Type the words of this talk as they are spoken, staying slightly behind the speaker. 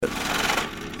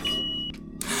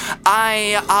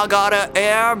I got an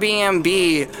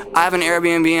Airbnb. I have an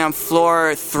Airbnb on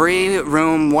floor 3,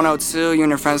 room 102. You and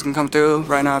your friends can come through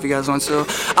right now if you guys want to.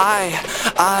 I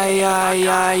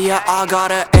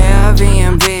got an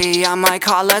Airbnb. I might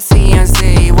call it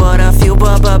CNC with a few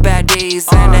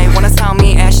baddies, and they wanna tell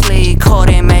me Ashley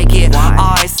couldn't make it.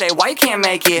 I say, why you can't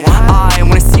make it? I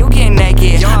wanna see you get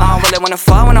naked. I don't really wanna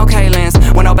fuck with no Kaylins,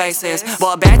 with no basis.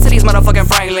 But back to these motherfucking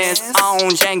Franklins.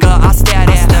 On Jenga, I stare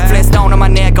at Flintstone on my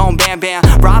neck, on Bam Bam.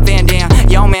 Rob Van Dam,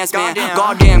 yo man's man.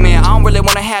 Goddamn man, I don't really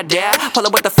wanna have that. Pull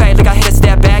up with the fade, like I hit a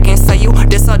step back and say you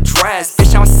disaddress.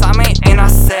 Bitch, I'm Simon and I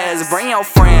says, bring your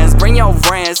friends, bring your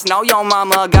friends. Know your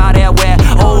mama got it wet.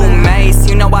 Oh, Mace,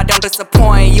 you know I don't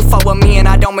disappoint. You fuck with me and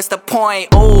I don't miss the point.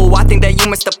 Oh, I think that you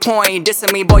missed the point.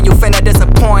 Dissing me, boy, you finna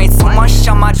disappoint. Too much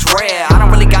on my dread, I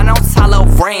don't really got no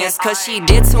tolerance, cause she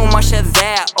did too much of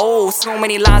that. Oh, so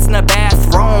many lines in the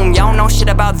bathroom, y'all know shit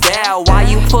about that. Why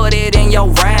you put it in your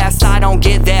raps? I don't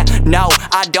get that, no,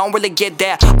 I don't really get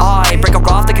that. I break her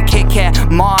off like a Kit Kat.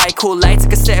 My Kool-Aid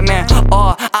took a sip, man.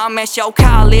 I'm at your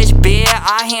college beer,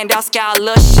 I hand out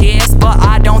scholarships, but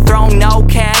I don't throw no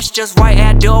cash, just right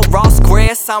at the Ross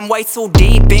Chris. I'm way too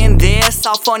deep in this,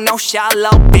 all for no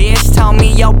shallow bitch. Tell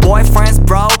me your boyfriend's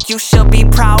broke, you should be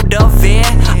proud of it.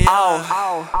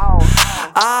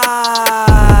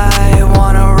 I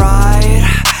wanna ride,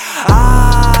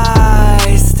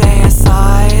 I stay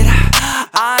inside.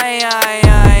 I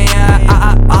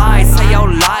say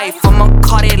your life, I'ma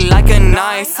cut it like a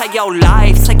knife. Say your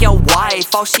life, take your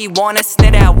wife, all she wanna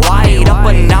snit that white. Up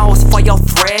a nose for your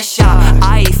thread shot,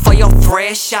 eye for your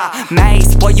thread shot.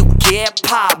 Mace, boy, you get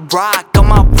pop, rock on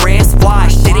my wrist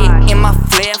watch. Did it in my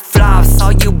flip flops,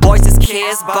 all you boys is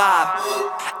kids bop.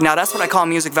 Now that's what I call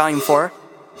music volume 4.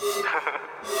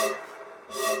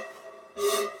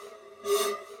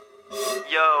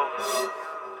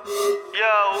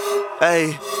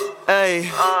 Hey,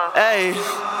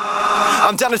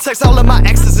 I'm down to text all of my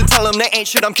exes and tell them they ain't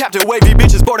shit. I'm captain wavy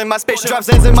bitches boarding my spaceship. Drop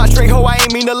Zans in my string, ho, I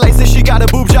ain't mean to lace it. She got a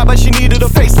boob job, but she needed a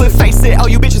facelift. Face it, all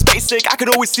you bitches basic. I could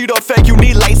always see the fake, you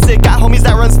need LASIK. Got homies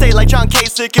that run state like John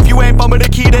Kasich. If you ain't bumming the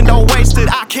key, then don't waste it.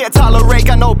 I can't tolerate,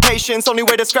 got no patience. Only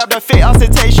way to describe that fit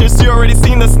ostentatious. You already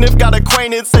seen the sniff, got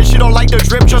acquainted. Said she don't like the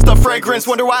drip, just the fragrance.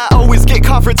 Wonder why I always get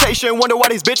confrontation. Wonder why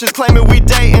these bitches claiming we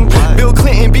dating. Bill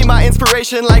Clinton be my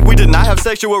inspiration, like we did not have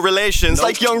sexual relations.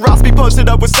 Like young Ross be posted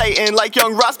up with Satan. Like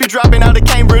young Ross be dropping out of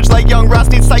Cambridge. Like young Ross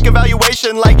needs psych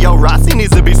evaluation. Like yo, Rossi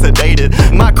needs to be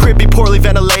sedated. My crib be poorly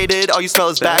ventilated. All you smell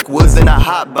is backwoods in a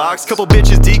hot box. Couple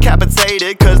bitches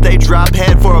decapitated cause they drop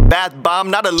head for a bath bomb.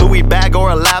 Not a Louis bag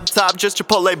or a laptop, just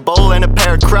Chipotle bowl and a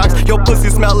pair of Crocs. Yo, pussy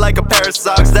smell like a pair of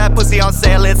socks. That pussy on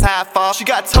sale, it's half off. She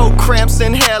got toe cramps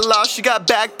and hair loss. She got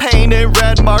back pain and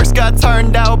red marks. Got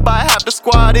turned out by half the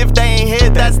squad. If they ain't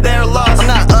hit, that's their loss. I'm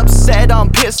not upset, I'm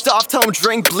pissed off. Tell them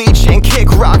drink bleach and kick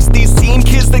rocks. These scene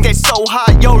kids think they so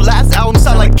hot. Yo, last album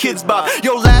sound like Kids Bop.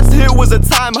 Yo, last hit was a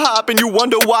time hop, and you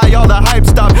wonder why all the hype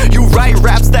stopped. You write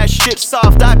raps, that shit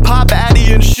soft. I pop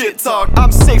Addy and shit talk.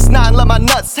 I'm 6'9", let my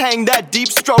nuts hang. That deep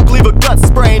stroke leave a gut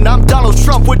sprain. I'm Donald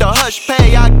Trump with the hush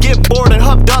pay. I get bored and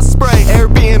huff dust spray.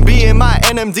 Airbnb in my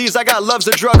NMDs. I got love's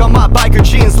a drug on my biker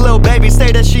jeans. Lil' baby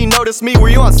say that she noticed me. Were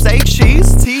you on Say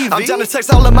Cheese TV? I'm down to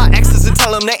text all of my exes and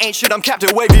tell them they ain't shit. I'm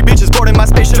captain wavy bitches boarding my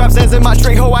spaceship. Drop Zans in my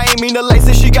string, ho, I ain't mean to lace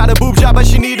it. She got a boob job, but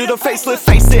she needed a facelift.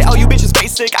 Face it, all you bitches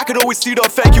basic. I could always see the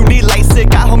fake, you need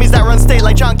LASIK. Got homies that run state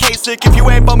like John Kasich. If you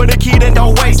ain't bumming the key, then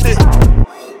don't waste it.